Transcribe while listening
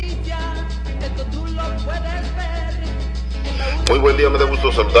Muy buen día, me da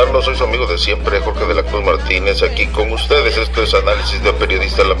gusto saludarlos. Soy su amigo de siempre, JORGEDELACRUZ Martínez, aquí con ustedes. Esto es Análisis de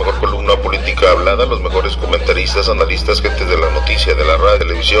Periodistas, la mejor columna política hablada, los mejores comentaristas, analistas, gente de la noticia, de la radio,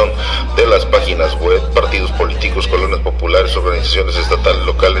 televisión, de las páginas web, partidos políticos, colonias populares, organizaciones estatales,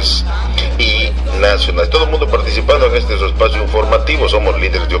 locales y nacionales. Todo el mundo participando en este su espacio informativo. Somos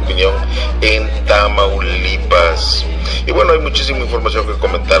líderes de opinión en Tamaulipas. Y bueno, hay muchísima información que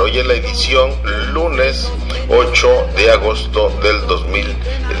comentar. Hoy en la edición lunes 8 de agosto del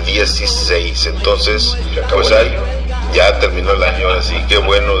 2016. Entonces, pues ya terminó el año, así que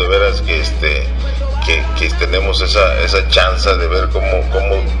bueno, de veras que tenemos esa chance de ver cómo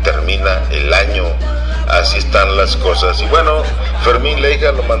termina el año. Así están las cosas. Y bueno, Fermín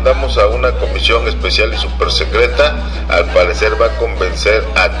Leija lo mandamos a una comisión especial y super secreta. Al parecer va a convencer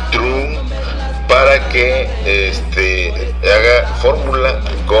a Trump para que haga fórmula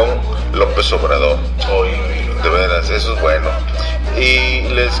con López Obrador. De veras, eso es bueno. Y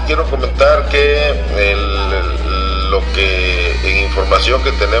les quiero comentar que en información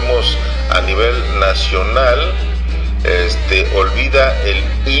que tenemos a nivel nacional, olvida el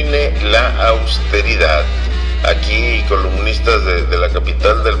INE la austeridad. Aquí columnistas de la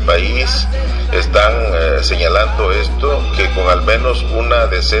capital del país están señalando esto, que con al menos una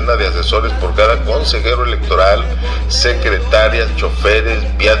decena de asesores por cada consejero electoral, secretarias, choferes,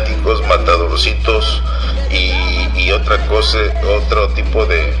 viáticos, matadorcitos y otro tipo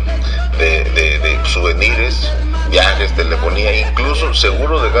de souvenirs, viajes, telefonía, incluso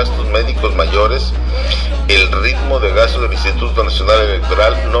seguro de gastos médicos mayores, el ritmo de gasto del Instituto Nacional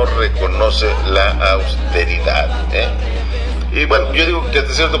Electoral no reconoce la austeridad, Y bueno, yo digo que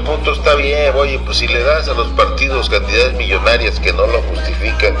hasta cierto punto está bien. Oye, pues si le das a los partidos cantidades millonarias que no lo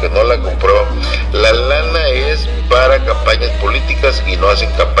justifican, que no la compró, la lana es para campañas políticas y no hacen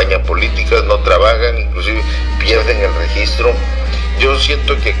campaña políticas, no trabajan, inclusive pierden el registro. Yo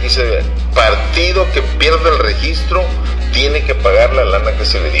siento que aquí partido que pierde el registro tiene que pagar la lana que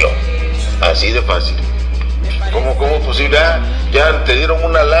se le dio, así de fácil. ¿Cómo posible? Ya te dieron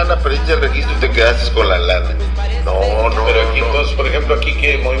una lana, perdiste el registro y te quedaste con la lana. No. Pero aquí, entonces, por ejemplo, aquí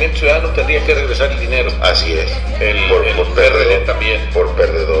que el Movimiento Ciudadano tendría que regresar el dinero. Así es. Por PRD también. Por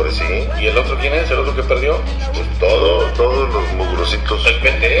perdedores, sí. ¿Y el otro quién es? ¿El otro que perdió? Pues todos los mugrositos. ¿El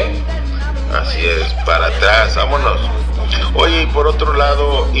PT? Así es, para atrás, vámonos. Oye, y por otro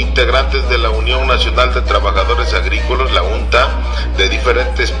lado, integrantes de la Unión Nacional de Trabajadores Agrícolas, la UNTA, de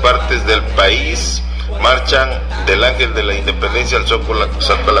diferentes partes del país, marchan del Ángel de la Independencia al Zócalo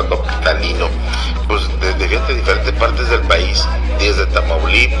capitalino, pues desde diferentes partes del país, 10 de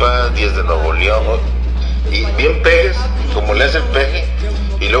Tamaulipas, 10 de Nuevo León, y bien pejes, como le hace el peje,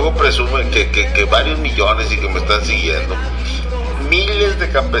 y luego presumen que varios millones y que me están siguiendo. Miles de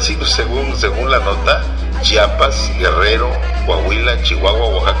campesinos, según la nota, Chiapas, Guerrero, Coahuila, Chihuahua,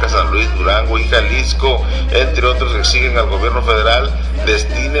 Oaxaca, San Luis, Durango y Jalisco, entre otros, exigen al gobierno federal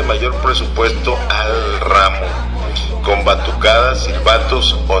destine mayor presupuesto al ramo. Con batucadas,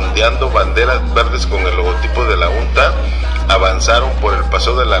 silbatos, ondeando banderas verdes con el logotipo de la UNTA, avanzaron por el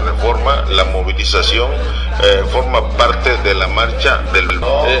paso de la reforma. La movilización forma parte de la marcha del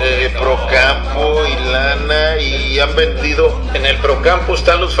Procampo y lana, y han vendido. En el Procampo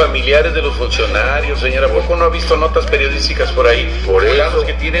están los familiares de los funcionarios, señora. ¿A poco no ha visto notas periodísticas por ahí? Por eso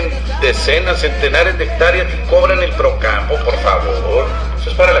que tienen decenas, centenares de hectáreas y cobran el Procampo, por favor. Eso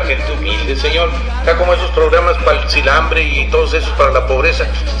es para la gente humilde, señor. Está como esos programas para el silambre y todos esos para la pobreza.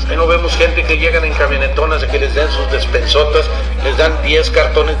 Ahí no vemos gente que llegan en camionetonas a que les den sus despensotas, les dan 10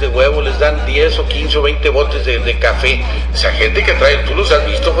 cartones de huevo, les dan 10 o 15 o 20 botes de café. Esa gente que trae, ¿tú los has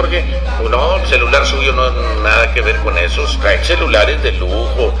visto, Jorge? No, el celular suyo no nada que ver con esos. Traen celulares de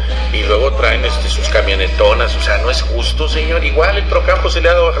lujo y luego traen sus camionetonas. O sea, no es justo, señor. Igual el Procampo se le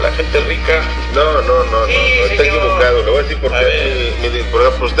ha dado a la gente rica. No, está equivocado. Le voy a decir por qué. Por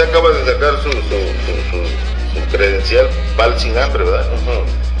ejemplo, usted acaba de sacar su credencial PAL sin hambre, ¿verdad?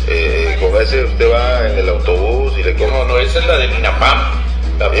 Con ese usted va en el autobús y le compra. No, esa es la del INAPAM.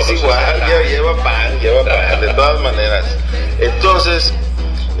 Es igual, ya lleva pan, de todas maneras. Entonces,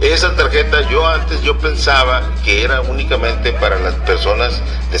 esa tarjeta yo pensaba que era únicamente para las personas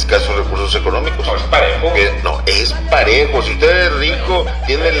de escasos recursos económicos. No, es parejo. Es parejo. Si usted es rico,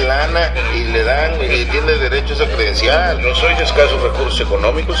 tiene lana y le dan, tiene derecho a esa credencial. Yo soy de escasos recursos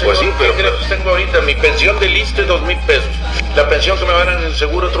económicos, señor. Pues sí, pero ¿qué ingresos tengo ahorita? Mi pensión de liste, 2,000 pesos. La pensión que me van a dar en el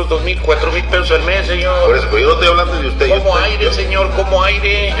seguro, otros 2,000, 4,000 pesos al mes, señor. Por eso, pero yo no estoy hablando de usted. Como aire, señor, como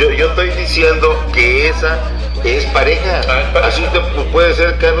aire. Yo estoy diciendo que esa es pareja. Así usted puede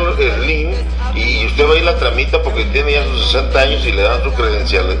ser Carlos Slim y usted va y la tramita porque tiene ya sus 60 años y le dan su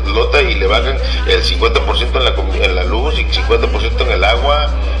credencialota y le bajan el 50% en la luz y 50% en el agua,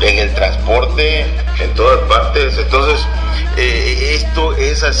 en el transporte, en todas partes. Entonces, esto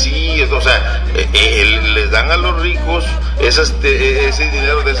es así, o sea, les dan a los ricos ese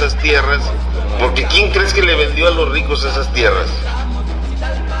dinero de esas tierras, porque ¿quién crees que le vendió a los ricos esas tierras?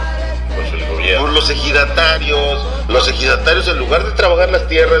 Pues el gobierno. Pues los ejidatarios en lugar de trabajar las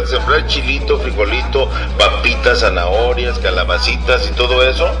tierras, de sembrar chilito, frijolito, papitas, zanahorias, calabacitas y todo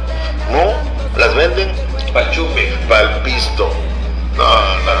eso, no, las venden Pa'l chupe. pa'l pisto. No,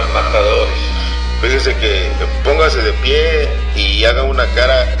 Matadores. fíjese que póngase de pie y haga una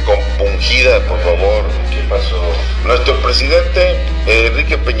cara compungida, por favor. ¿Qué pasó? Nuestro presidente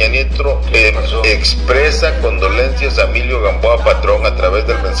Enrique Peña Nieto expresa condolencias a Emilio Gamboa Patrón a través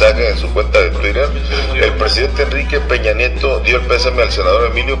del mensaje en su cuenta de Twitter. El presidente Enrique Peña Nieto dio el pésame al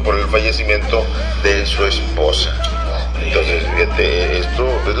senador Emilio por el fallecimiento de su esposa. Entonces, fíjate, esto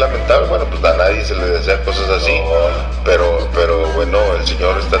es lamentable. Bueno, pues a nadie se le desea cosas así, pero bueno, el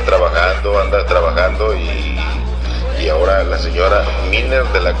señor está trabajando, anda trabajando y ahora la señora Miner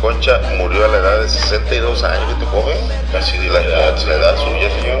de la Concha murió a la edad de 62 años. ¿Qué te come? Casi de La edad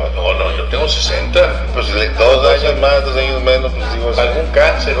suya, señor. No, yo tengo 60. Pues 2 años más, 2 años menos, pues digo, ¿Algún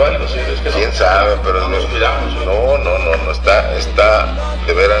cáncer o algo? Sí, es que quién sabe, pero nos cuidamos. no, está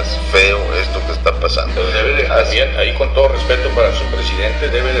de veras feo esto que está pasando. Pero debe de, también, ahí con todo respeto para su presidente,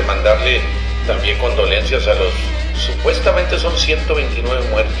 debe de mandarle también condolencias a los, supuestamente son 129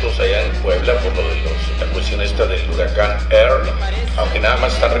 muertos allá en Puebla por lo de la cuestión esta del huracán Earl, aunque nada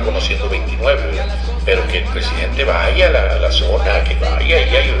más están reconociendo 29, ¿verdad? Pero que el presidente vaya a la zona, que vaya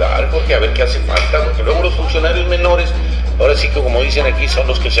y ayudar, porque a ver qué hace falta, porque luego los funcionarios menores, ahora sí que como dicen aquí, son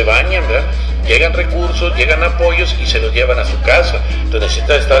los que se bañan, ¿verdad? Llegan recursos, llegan apoyos y se los llevan a su casa. Entonces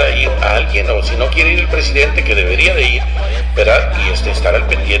necesita estar ahí alguien, o si no quiere ir el presidente, que debería de ir, ¿verdad? Y estar al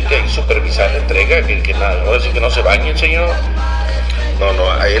pendiente ahí, supervisar la entrega, que nada, ahora sí que no se bañen, señor.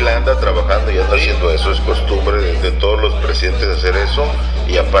 No, él anda trabajando y anda haciendo eso, es costumbre de todos los presidentes hacer eso,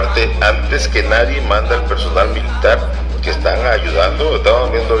 y aparte, antes que nadie manda al personal militar que están ayudando.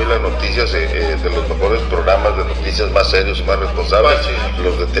 Estábamos viendo hoy las noticias de los mejores programas de noticias más serios y más responsables,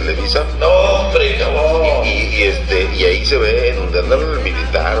 los de Televisa. No, hombre, no. Y ahí se ve en donde andan el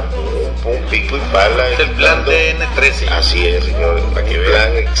militar, pum, pico y pala. Es el plan de N13. Así es, señor, un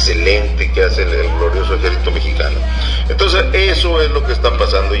plan excelente que hace el glorioso ejército mexicano. Entonces, eso es lo que está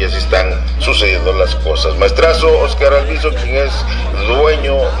pasando y así están sucediendo las cosas. Maestrazo Oscar Alvizo, quien es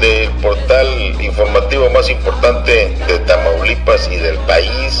dueño del portal informativo más importante de Tamaulipas y del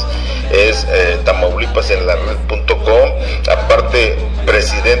país, es tamaulipasenlared.com, aparte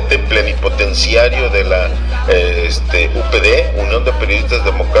presidente plenipotenciario de la UPD, Unión de Periodistas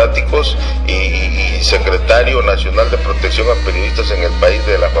Democráticos, y secretario nacional de protección a periodistas en el país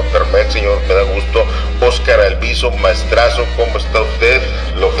de la FAPERMEX. Señor, me da gusto. Oscar Alvizo, maestrazo, ¿cómo está usted?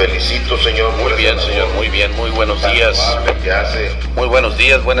 Lo felicito, señor. Muy bien, señor, muy bien, muy buenos días. ¿Qué hace? Muy buenos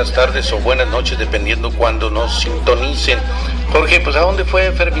días, buenas tardes o buenas noches, dependiendo cuando nos sintonicen. Jorge, pues ¿a dónde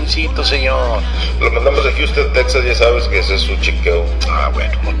fue Fermincito, señor? Lo mandamos aquí, usted Texas, ya sabes que ese es su chequeo. Ah,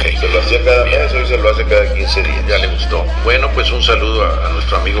 bueno, ok. Se lo hacía cada mes, hoy se lo hace cada 15 días. Ya le gustó. Bueno, pues un saludo a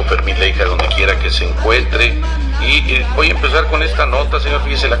nuestro amigo Fermín Leija, donde quiera que se encuentre. Y voy a empezar con esta nota, señor,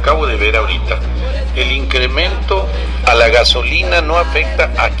 fíjese, la acabo de ver ahorita. El incremento a la gasolina no afecta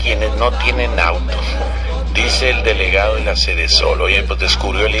a quienes no tienen auto, dice el delegado de la Sedesol. Oye, pues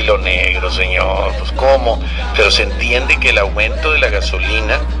descubrió el hilo negro, señor. Pues ¿cómo? Pero se entiende que el aumento de la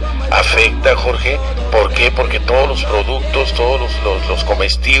gasolina afecta, Jorge. ¿Por qué? Porque todos los productos, todos los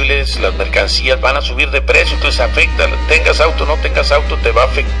comestibles, las mercancías van a subir de precio, entonces afecta. Tengas auto, no tengas auto, te va a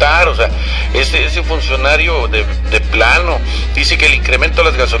afectar. O sea, ese funcionario de plano dice que el incremento de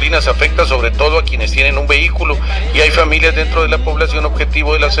las gasolinas afecta sobre todo a quienes tienen un vehículo, y hay familias dentro de la población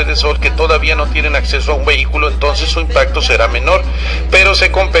objetivo de la Sedesol que todavía no tienen acceso a un vehículo, entonces su impacto será menor, pero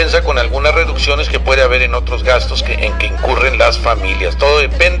se compensa con algunas reducciones que puede haber en otros gastos en que incurren las familias. Todo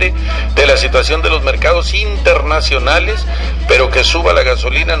depende de la situación de los mercados internacionales, pero que suba la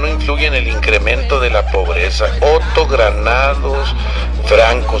gasolina no influye en el incremento de la pobreza. Otto Granados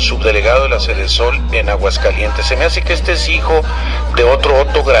Franco, subdelegado de la Sedesol en Aguascalientes. Se me hace que este es hijo de otro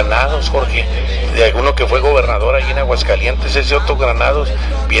Otto Granados, Jorge, de alguno que fue gobernador ahí en Aguascalientes. Ese Otto Granados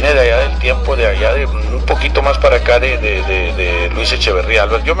viene de allá del tiempo, de allá de un poquito más para acá de Luis Echeverría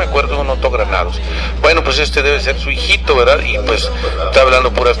Álvarez. Yo me acuerdo de un Otto Granados. Bueno, pues este debe ser su hijito, ¿verdad? Y pues está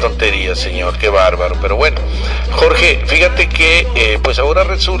hablando puras tonterías, señor, qué bárbaro. Pero bueno, Jorge, fíjate que pues ahora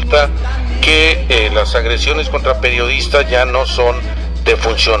resulta que las agresiones contra periodistas ya no son de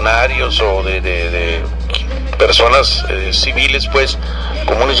funcionarios o de personas civiles, pues,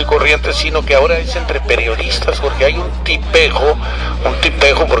 comunes y corrientes, sino que ahora es entre periodistas, porque hay un tipejo,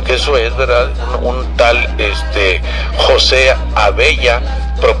 porque eso es, ¿verdad? Un tal José Abella,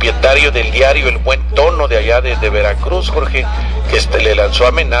 propietario del diario El Buen Tono de allá de Veracruz, Jorge, que le lanzó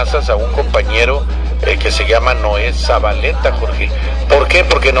amenazas a un compañero que se llama Noé Zabaleta, Jorge. ¿Por qué?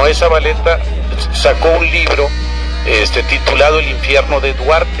 Porque Noé Zabaleta sacó un libro titulado El infierno de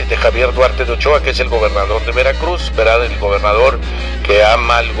Duarte, de Javier Duarte de Ochoa, que es el gobernador de Veracruz, ¿verdad? El gobernador que ha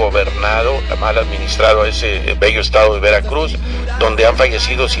mal gobernado, ha mal administrado a ese bello estado de Veracruz, donde han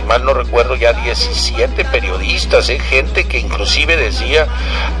fallecido, si mal no recuerdo, ya 17 periodistas, gente que inclusive decía: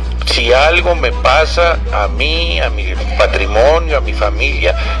 si algo me pasa a mí, a mi patrimonio, a mi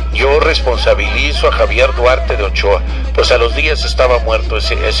familia, yo responsabilizo a Javier Duarte de Ochoa. Pues a los días estaba muerto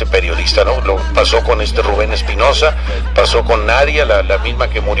ese periodista, ¿no? Lo pasó con Rubén Espinosa, pasó con Nadia, la misma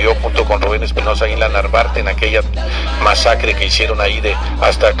que murió junto con Rubén Espinosa ahí en la Narvarte, en aquella masacre que hicieron ahí,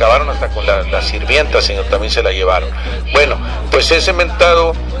 acabaron hasta con la sirvienta, señor, también se la llevaron. Bueno, pues ese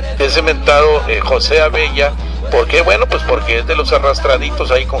mentado José Abella. ¿Por qué? Bueno, pues porque es de los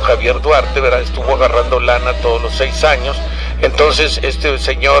arrastraditos ahí con Javier Duarte, ¿verdad? Estuvo agarrando lana todos los 6 años. Entonces este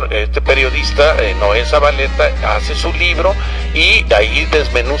señor, este periodista, Noé Zabaleta, hace su libro y ahí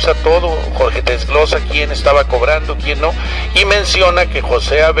desmenuza todo, Jorge, desglosa quién estaba cobrando, quién no, y menciona que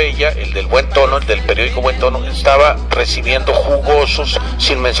José Abella, el del Buen Tono, el del periódico Buen Tono, estaba recibiendo jugosos,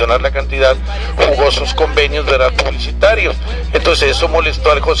 sin mencionar la cantidad, jugosos convenios, ¿verdad?, publicitarios. Entonces eso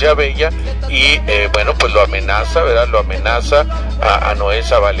molestó al José Abella y bueno, pues lo amenaza, ¿verdad? Lo amenaza a Noé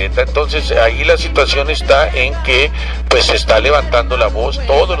Zabaleta. Entonces ahí la situación está en que pues se está levantando la voz,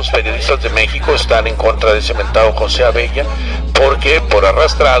 todos los periodistas de México están en contra de ese mentado José Abella, porque por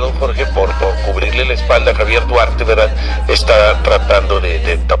arrastrado, Jorge, por cubrirle la espalda a Javier Duarte, ¿verdad?, está tratando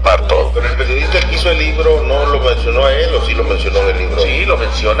de tapar todo. Pero el periodista que hizo el libro no lo mencionó a él, ¿o sí lo mencionó en el libro? Sí, lo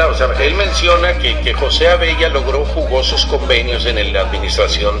menciona, o sea, él menciona que José Abella logró jugosos convenios en la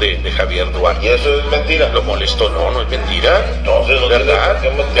administración de Javier Duarte. ¿Y eso es mentira? Lo molestó, no es mentira. Entonces, no, ¿verdad?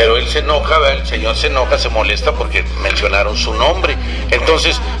 Pero él se enoja, ¿verdad? El señor se enoja, se molesta porque mencionaron su nombre.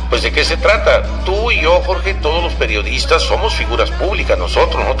 Entonces, pues ¿de qué se trata? Tú y yo, Jorge, todos los periodistas somos figuras públicas,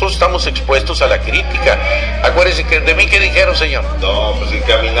 nosotros estamos expuestos a la crítica. Acuérdese que de mí, ¿qué dijeron, señor? No, pues que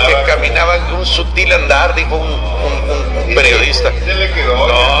caminaba un sutil andar, dijo un periodista. Se le quedó.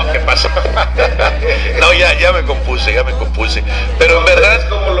 No, ¿qué pasa? No, ya me compuse. Pero en verdad es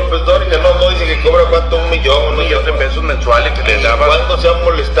como López Dóriga, no dice que cobra cuánto, $1 millón, $1 millón de pesos mensuales que le daba. ¿Cuándo se han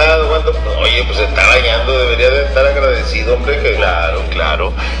molestado? Oye, pues se está dañando, debería de estar agradecido, hombre.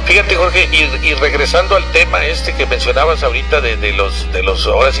 Claro. Fíjate, Jorge, y regresando al tema que mencionabas ahorita de los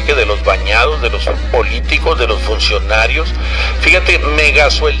ahora sí que de los bañados, de los políticos, de los funcionarios, fíjate,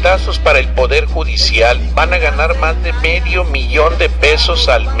 megasueldazos para el Poder Judicial, van a ganar más de $500 000 de pesos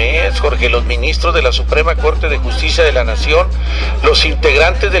al mes, Jorge, los ministros de la Suprema Corte de Justicia de la Nación, los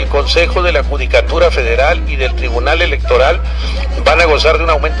integrantes del Consejo de la Judicatura Federal y del Tribunal Electoral van a gozar de un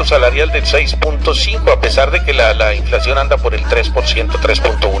aumento salarial del 6.5, a pesar de que la inflación anda por el 3%,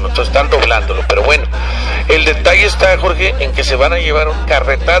 3.1, entonces están doblándolo. Pero bueno, el detalle está, Jorge, en que se van a llevar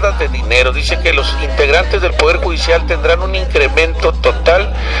carretadas de dinero. Dice que los integrantes del Poder Judicial tendrán un incremento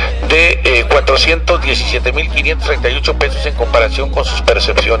total de 417,538 pesos en comparación con sus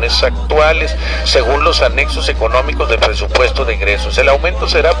percepciones actuales, según los anexos económicos del presupuesto de ingresos. El aumento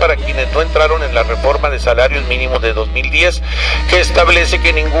será para quienes no entraron en la reforma de salarios mínimos de 2010, que establece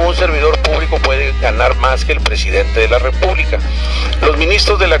que ningún servidor público puede ganar más que el presidente de la República. Los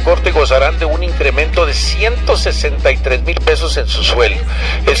ministros de la Corte gozarán de un incremento de 163,000 pesos en su sueldo.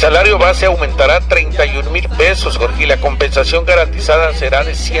 El salario base aumentará 31,000 pesos, Jorge, y la compensación garantizada será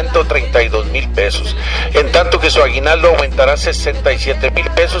de 132,000 pesos, en tanto que su aguinaldo aumentará 67,000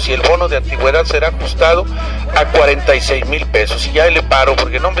 pesos y el bono de antigüedad será ajustado a 46,000 pesos. Y ya le paro,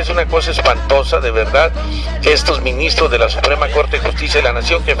 porque no, es una cosa espantosa, de verdad, estos ministros de la Suprema Corte de Justicia de la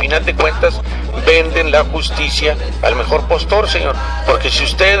Nación, que a final de cuentas venden la justicia al mejor postor, señor, porque si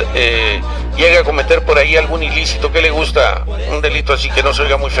usted llega a cometer por ahí algún ilícito, ¿qué le gusta? Un delito así que no se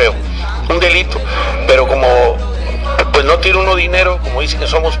oiga muy feo, un delito, pero como pues pues no tiene uno dinero, como dicen que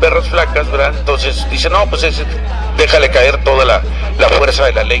somos perras flacas, ¿verdad? Entonces dice, no, pues déjale caer toda la fuerza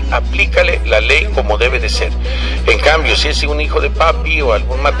de la ley, aplícale la ley como debe de ser. En cambio, si es un hijo de papi o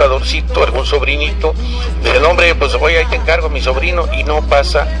algún matadorcito, algún sobrinito, dice, no, hombre, pues oye, ahí te encargo a mi sobrino, y no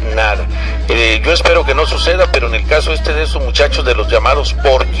pasa nada. Yo espero que no suceda, pero en el caso de esos muchachos de los llamados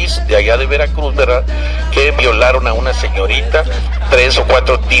porquis, de allá de Veracruz, ¿verdad?, que violaron a una señorita, 3 o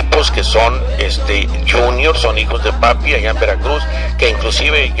 4 tipos que son juniors, son hijos de papi allá en Veracruz, que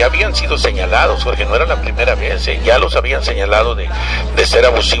inclusive ya habían sido señalados, porque no era la primera vez, ya los habían señalado de ser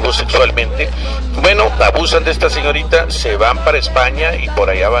abusivos sexualmente. Bueno, abusan de esta señorita, se van para España y por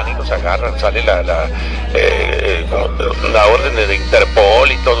allá van y los agarran, sale la orden de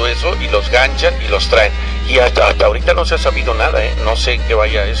Interpol y todo eso, y los ganchan y los traen. Y hasta ahorita no se ha sabido nada, no sé en qué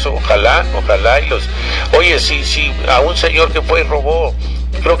vaya eso. Ojalá y los... Oye, si a un señor que fue y robó,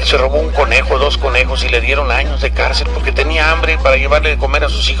 creo que se robó un conejo, 2 conejos, y le dieron años de cárcel porque tenía hambre, para llevarle de comer a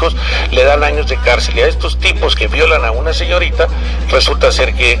sus hijos le dan años de cárcel. Y a estos tipos que violan a una señorita, resulta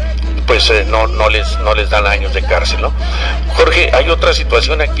ser que pues no les dan años de cárcel, ¿no? Jorge, hay otra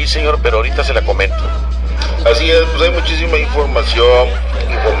situación aquí, señor, pero ahorita se la comento. Así es, pues hay muchísima información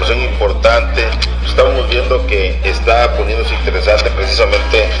importante. Estamos viendo que está poniéndose interesante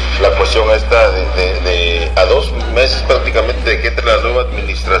precisamente la cuestión esta de a 2 meses prácticamente de que entre la nueva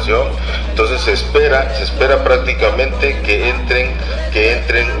administración. Entonces se espera prácticamente que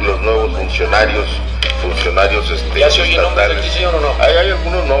entren los nuevos funcionarios ¿Ya se oye nombres aquí, señor, o no? Hay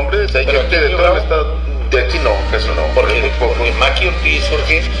algunos nombres, hay gente de todo el estado. De aquí no, casi no. Porque Maki Ortiz,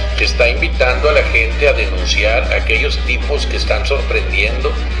 Jorge, está invitando a la gente a denunciar a aquellos tipos que están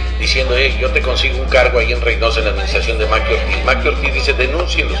sorprendiendo, diciendo, yo te consigo un cargo ahí en Reynosa en la administración de Maki Ortiz. Maki Ortiz dice,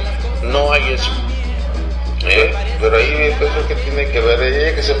 denúncielos. No hay eso. Pero ahí pienso que tiene que ver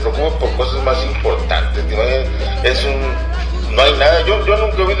ella, que se preocupa por cosas más importantes. No hay nada, yo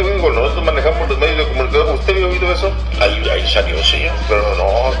nunca he oído, nosotros manejamos los medios de comunicación. ¿Usted había oído eso? Ahí salió, señor. Pero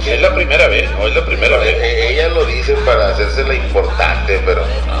no, es la primera vez, vez. Ella lo dice para hacerse la importante, pero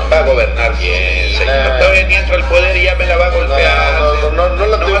va a gobernar bien, señor. Todavía ni entra al poder y ya me la va a golpear. No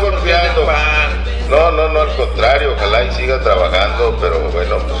la estoy golpeando. No, al contrario, ojalá y siga trabajando, pero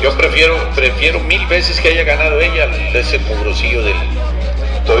bueno. Pues yo prefiero 1000 veces que haya ganado ella ese mugrosillo del...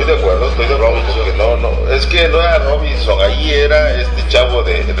 Estoy de acuerdo, porque es que no era Robinson, ahí era este chavo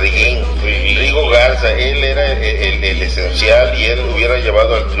de Rigo Garza, él era el esencial, y él hubiera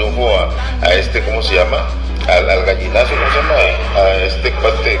llevado al triunfo a ¿cómo se llama? Al gallinazo, ¿cómo se llama? A este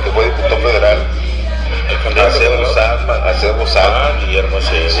cuate que fue diputado federal. Hacemos Guillermo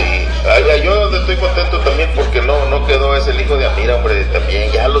Acevo. Sí. Yo estoy contento también porque no quedó ese el hijo de Amira, hombre,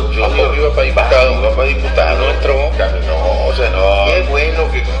 también ya los juniors. Iba para diputado. No entró. Caminó, o sea, no. Qué bueno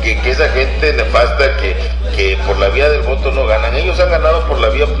que esa gente nefasta que por la vía del voto no ganan. Ellos han ganado por la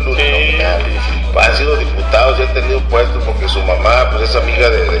vía plurinominal. Sí. Han sido diputados y han tenido puestos porque su mamá pues es amiga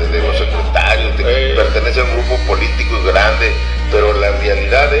de los secretarios, pertenece a un grupo político grande. Pero la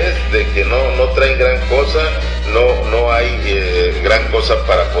realidad es de que no traen gran cosa, no hay gran cosa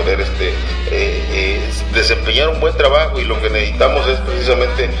para poder desempeñar un buen trabajo, y lo que necesitamos es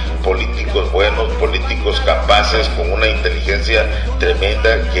precisamente políticos buenos, políticos capaces, con una inteligencia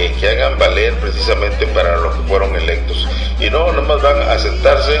tremenda, que hagan valer precisamente para lo que fueron electos. Y no, nomás van a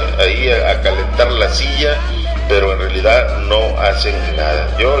sentarse ahí a calentar la silla, pero en realidad no hacen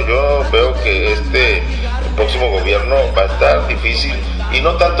nada. Yo veo que el próximo gobierno va a estar difícil, y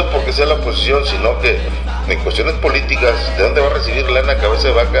no tanto porque sea la oposición, sino que en cuestiones políticas, ¿de dónde va a recibir lana cabeza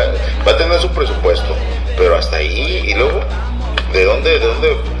de vaca? Va a tener su presupuesto, pero hasta ahí, y luego, ¿de dónde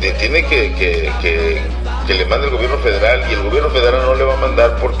tiene que le mande el gobierno federal? Y el gobierno federal no le va a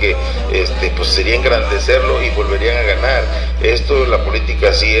mandar porque pues sería engrandecerlo y volverían a ganar. La política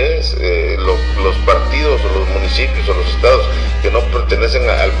así es. Los partidos o los municipios o los estados que no pertenecen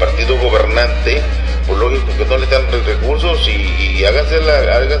al partido gobernante, pues lógico que no le dan recursos, y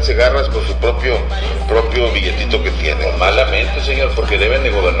háganse garras con su propio billetito que tienen. Malamente, señor, porque deben de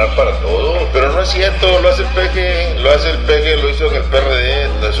gobernar para todo. Pero no es cierto, lo hace el PG, lo hizo en el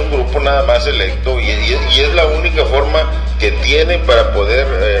PRD, es un grupo nada más electo, y es la única forma que tienen para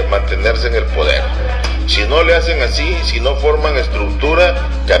poder mantenerse en el poder. Si no le hacen así, si no forman estructura,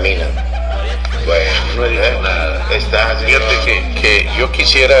 caminan. Bueno, no he dicho nada. Fíjate que yo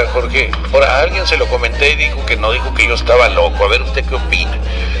quisiera, Jorge, a alguien se lo comenté y dijo que yo estaba loco. A ver, ¿usted qué opina?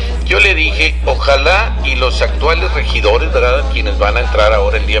 Yo le dije, ojalá y los actuales regidores, ¿verdad?, quienes van a entrar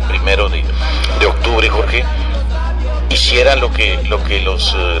ahora el día 1 de octubre, Jorge, hicieran lo que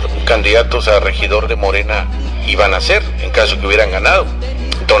los candidatos a regidor de Morena iban a hacer en caso que hubieran ganado: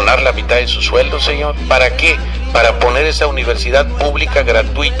 donar la mitad de su sueldo, señor. ¿Para qué? para poner esa universidad pública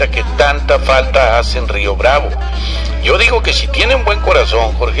gratuita que tanta falta hace en Río Bravo. Yo digo que si tienen buen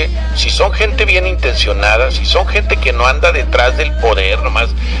corazón, Jorge, si son gente bien intencionada, si son gente que no anda detrás del poder nomás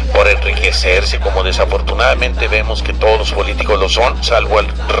por enriquecerse, como desafortunadamente vemos que todos los políticos lo son, salvo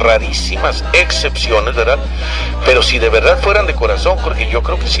rarísimas excepciones, ¿verdad? Pero si de verdad fueran de corazón, Jorge, yo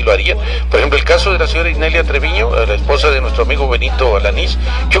creo que sí lo harían. Por ejemplo, el caso de la señora Inelia Treviño, la esposa de nuestro amigo Benito Alanís,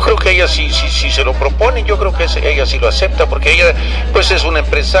 yo creo que ella sí se lo propone, yo creo que ella sí lo acepta, porque ella pues es una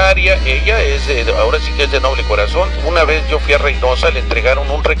empresaria, ella es ahora sí que es de noble corazón. Una vez yo fui a Reynosa, le entregaron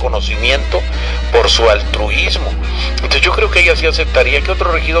un reconocimiento por su altruismo. Entonces yo creo que ella sí aceptaría. ¿Qué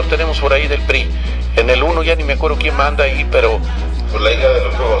otro regidor tenemos por ahí del PRI? En el 1 ya ni me acuerdo quién manda ahí, pero... Pues la hija de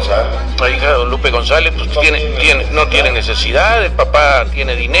Lupe González. La hija de don Lupe González, pues no tiene necesidad, el papá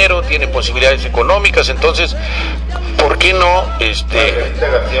tiene dinero, tiene posibilidades económicas, entonces, ¿por qué no?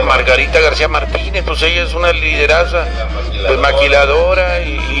 Margarita García Martínez, pues ella es una lideraza, pues maquiladora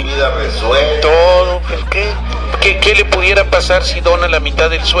y vida resuelta. Todo, pues ¿qué le pudiera pasar si dona la mitad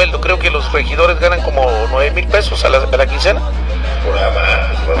del sueldo? Creo que los regidores ganan como 9,000 pesos a la quincena. Por nada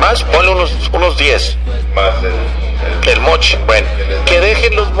más, ponle unos 10. Más el moche, bueno, que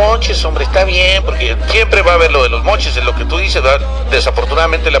dejen los moches, hombre, está bien, porque siempre va a haber lo de los moches, es lo que tú dices, ¿verdad?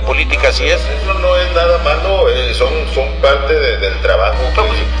 Desafortunadamente la política así es. Eso no es nada malo, son parte del trabajo. No,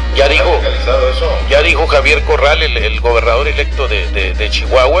 pues, ya dijo Javier Corral, el gobernador electo de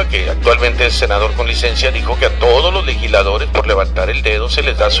Chihuahua, que actualmente es senador con licencia, dijo que a todos los legisladores por levantar el dedo se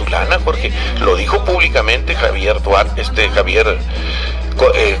les da su lana, porque lo dijo públicamente Javier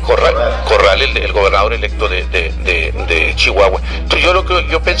Corral, el gobernador electo de Chihuahua. Entonces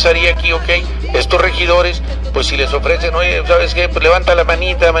yo pensaría aquí, ok, estos regidores, pues si les ofrecen, oye, ¿sabes qué? Pues levanta la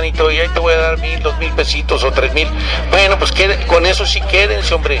manito, y ahí te voy a dar 1,000, 2,000 pesitos o 3,000. Bueno, pues con eso sí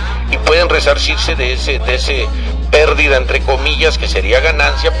quédense, hombre, y pueden resarcirse de ese pérdida, entre comillas, que sería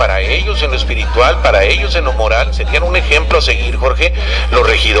ganancia para ellos en lo espiritual, para ellos en lo moral. Serían un ejemplo a seguir, Jorge, los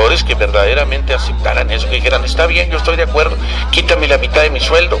regidores que verdaderamente aceptaran eso, que dijeran, está bien, yo estoy de acuerdo, quítame la mitad de mi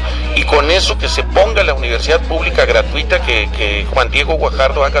sueldo, y con eso que se ponga la universidad pública gratuita, que Juan Diego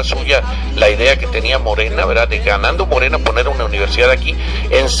Guajardo haga suya la idea que tenía Morena, ¿verdad? De ganando Morena poner una universidad aquí.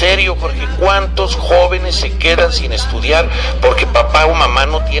 En serio, Jorge, ¿cuántos jóvenes se quedan sin estudiar porque papá o mamá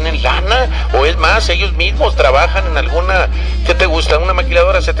no tienen lana? O es más, ellos mismos trabajan en alguna, ¿qué te gusta? Una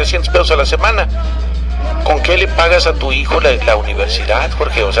maquiladora, 700 pesos a la semana. ¿Con qué le pagas a tu hijo la universidad,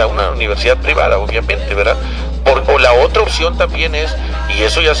 Jorge? O sea, una universidad privada, obviamente, ¿verdad? O la otra opción también es, y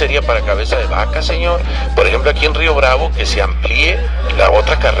eso ya sería para cabeza de vaca, señor, por ejemplo aquí en Río Bravo, que se amplíe la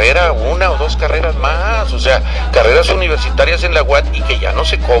otra carrera, 1 o 2 carreras más, o sea, carreras universitarias en la UAT, y que ya no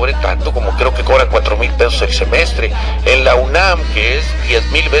se cobre tanto, como creo que cobran 4,000 pesos el semestre. En la UNAM, que es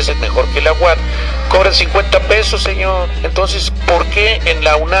 10,000 veces mejor que la UAT, cobran 50 pesos, señor. Entonces, ¿por qué en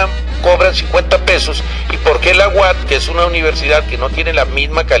la UNAM cobran 50 pesos? ¿Y por qué la UAT, que es una universidad que no tiene la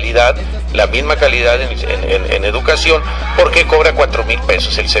misma calidad en educación, por qué cobra 4,000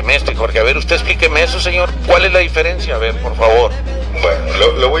 pesos el semestre? Jorge, a ver, usted explíqueme eso, señor. ¿Cuál es la diferencia? A ver, por favor.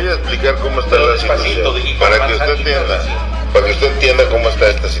 Bueno, lo voy a explicar cómo está la situación, para que usted entienda cómo está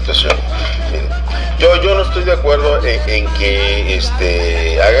esta situación. Yo no estoy de acuerdo en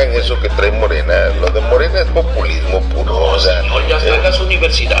que hagan eso que trae Morena. Lo de Morena es populismo puro. No, o sea, señor, ya están las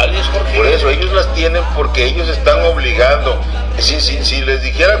universidades, Jorge. Por eso, ellos las tienen porque ellos están obligando. Si les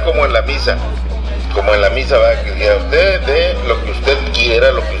dijera como en la misa, va, que dijera, usted dé lo que usted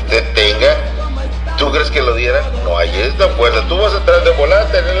quiera, lo que usted tenga. ¿Tú crees que lo dieran? No, ahí es la fuerza. Tú vas a tratar de volar a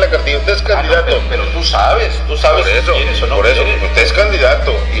tener la cartilla. Usted es candidato. No, pero tú sabes por eso, si quieres o no por eso, usted es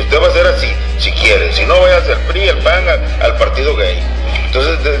candidato y usted va a ser así, si quiere. Si no, vaya a ser PRI, el PAN, al partido gay.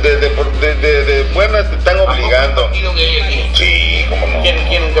 Entonces, de buenas te están obligando. ¿Partido gay aquí? Sí, cómo no.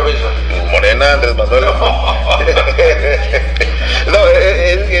 ¿Quién encabeza? Morena, Andrés Manuel. No,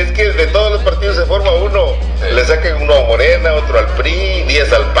 es que de todos los partidos se forma uno. Sí. Le sacan uno a Morena, otro al PRI,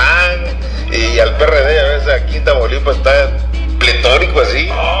 10 al PAN y al PRD. A veces aquí en Tamaulipas está pletórico así.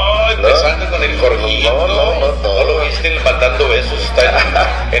 Empezando con el Jorgito. No lo viste matando besos.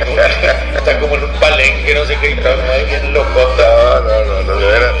 Está como en un palenque, no sé qué, está bien locota. No, de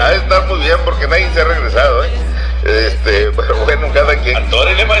veras. Ha de estar muy bien porque nadie se ha regresado, pero bueno, cada quien.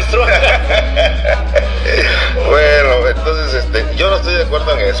 Antórele, maestro. Bueno, entonces, yo no estoy de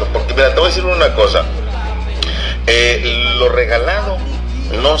acuerdo en eso, porque mira, te voy a decir una cosa. Lo regalado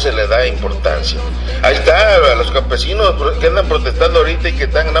no se le da importancia. Ahí está, a los campesinos que andan protestando ahorita y que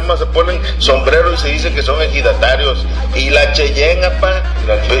nada más se ponen sombrero y se dice que son ejidatarios. Y la Cheyenne,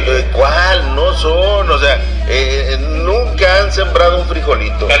 ¿cuál? No son, o sea, nunca han sembrado un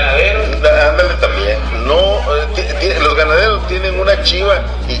frijolito. Ganaderos. Ándale también. No, una chiva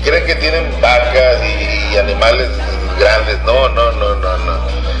y creen que tienen vacas y animales grandes. No.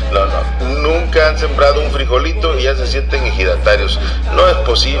 Nunca han sembrado un frijolito y ya se sienten ejidatarios. No es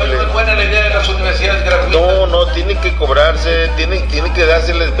posible. No es buena la idea de las universidades gratuitas. No, tienen que cobrarse, tienen que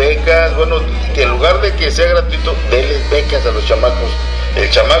dárseles becas. Bueno, que en lugar de que sea gratuito, denles becas a los chamacos. El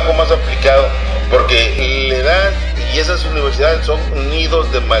chamaco más aplicado, porque le dan, y esas universidades son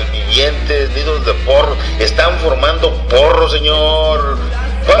nidos de malvivientes, nidos de porros, están formando porros, señor.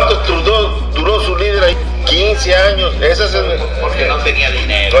 ¿Cuánto duró su líder ahí? 15 años. Porque no tenía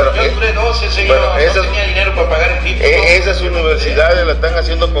dinero. Bueno, yo duré 12, señor. No tenía dinero para pagar el título. Esas universidades la están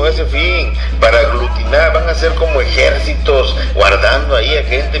haciendo con ese fin, para aglutinar. Van a ser como ejércitos, guardando ahí a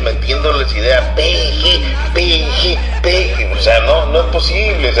gente, metiéndoles ideas. Peje. O sea, no es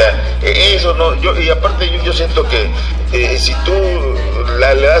posible. O sea, eso no. Y aparte yo siento que si tú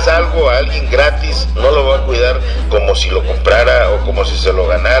le das algo a alguien gratis, no lo va a cuidar como si lo comprara o como si se lo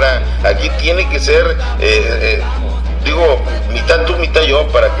ganara. Aquí tiene que ser, digo, mitad tú, mitad yo,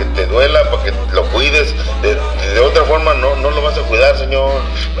 para que te duela, para que lo cuides. De otra forma no lo vas a cuidar, señor.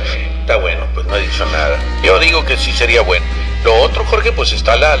 Está bueno, pues no he dicho nada. Yo digo que sí sería bueno. Lo otro, Jorge, pues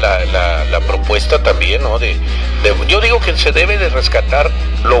está la propuesta también, ¿no? Yo digo que se debe de rescatar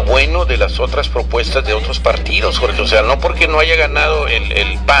lo bueno de las otras propuestas de otros partidos, Jorge. O sea, no porque no haya ganado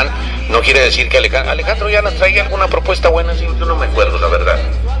el PAN, no quiere decir que Alejandro ya nos trae alguna propuesta buena. Sí, yo no me acuerdo, la verdad.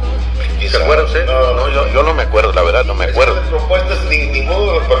 ¿Se acuerda usted? No, yo no me acuerdo, la verdad, no me acuerdo. Las propuestas, ninguno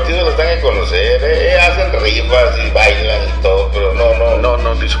de los partidos las dan a conocer, hacen rifas y bailan y todo, pero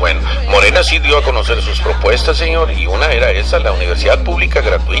no, dice, bueno, Morena sí dio a conocer sus propuestas, señor, y una era esa, la universidad pública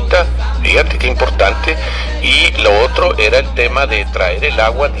gratuita, fíjate qué importante, y lo otro era el tema de traer el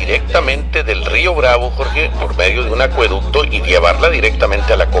agua directamente del río Bravo, Jorge, por medio de un acueducto y llevarla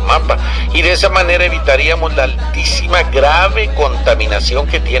directamente a la Comapa, y de esa manera evitaríamos la altísima, grave contaminación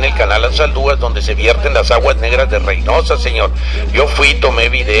que tiene el canal Saldúas, donde se vierten las aguas negras de Reynosa, señor. Yo fui, tomé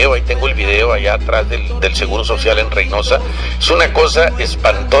video, ahí tengo el video allá atrás del Seguro Social en Reynosa. Es una cosa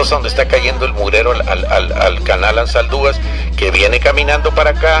espantosa donde está cayendo el mugrero al canal Saldúas, que viene caminando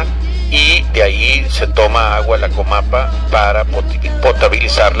para acá, y de ahí se toma agua a la Comapa para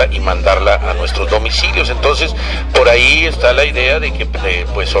potabilizarla y mandarla a nuestros domicilios. Entonces, por ahí está la idea de que,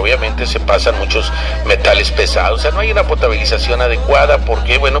 pues obviamente se pasan muchos metales pesados, o sea, no hay una potabilización adecuada. ¿Por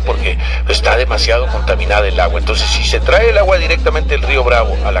qué? Bueno, porque está demasiado contaminada el agua. Entonces, si se trae el agua directamente del río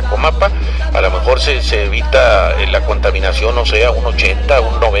Bravo a la Comapa, a lo mejor se evita la contaminación, o sea, un 80,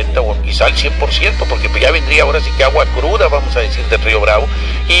 un 90 o quizá el 100%, porque pues ya vendría ahora sí que agua cruda, vamos a decir, del río Bravo,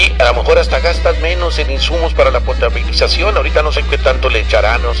 y a lo mejor hasta gastas menos en insumos para la potabilización. Ahorita no sé qué tanto le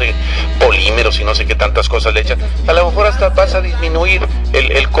echarán, no sé, polímeros y no sé qué tantas cosas le echan. A lo mejor hasta vas a disminuir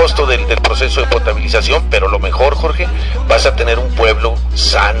el costo del proceso de potabilización, pero lo mejor, Jorge, vas a tener un pueblo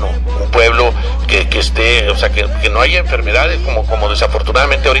sano, un pueblo que esté, o sea, que no haya enfermedades como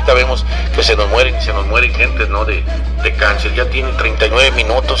desafortunadamente ahorita vemos que se nos mueren gentes, ¿no? De cáncer. Ya tiene 39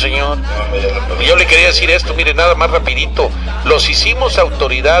 minutos, señor. Yo le quería decir esto, mire, nada más rapidito. Los hicimos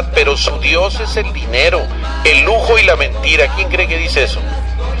autoridad, pero su Dios es el dinero, el lujo y la mentira. ¿Quién cree que dice eso?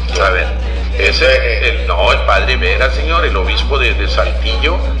 A ver, el padre Vera, señor, el obispo de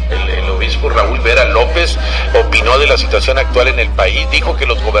Saltillo, el obispo Raúl Vera López, opinó de la situación actual en el país. Dijo que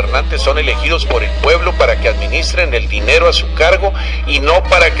los gobernantes son elegidos por el pueblo para que administren el dinero a su cargo y no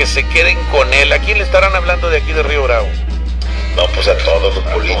para que se queden con él. ¿A quién le estarán hablando de aquí de Río Bravo? No, pues a todos los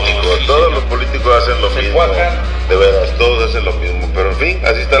políticos. Todos los políticos hacen lo mismo. De veras, todos hacen lo mismo. Pero en fin,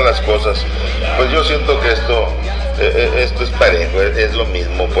 así están las cosas. Pues yo siento que esto es parejo, es lo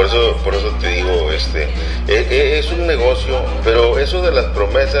mismo. Por eso te digo, es un negocio. Pero eso de las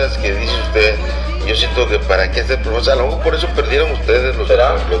promesas que dice usted, yo siento que para qué hacer promesas. A lo mejor por eso perdieron ustedes los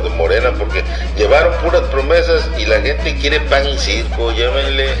de Morena, porque llevaron puras promesas y la gente quiere pan y circo.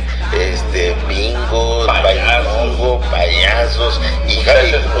 Llévenle bingos, payasos y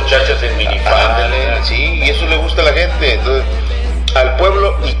muchachas en minifalda. Sí, y eso le gusta a la gente. Entonces, al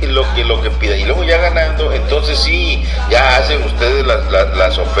pueblo y lo que pida, y luego ya ganando, entonces sí, ya hacen ustedes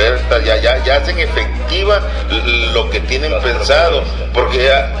las ofertas, ya hacen efectiva lo que tienen pensado, porque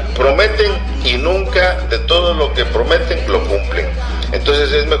prometen y nunca de todo lo que prometen lo cumplen.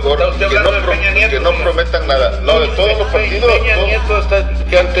 Entonces es mejor que no prometan nada. No, de todos los partidos. Peña Nieto, hasta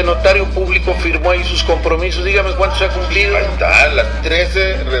que ante notario público firmó ahí sus compromisos. Dígame cuánto se ha cumplido. Ahí está, las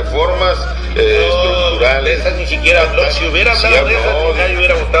 13 reformas estructurales. Esas ni siquiera habló. Si hubiera hablado de esas, nadie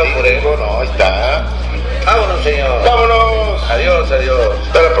hubiera votado por él. No, ahí está. Vámonos, señor. Vámonos. Adiós.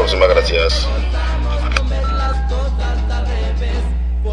 Hasta la próxima, gracias.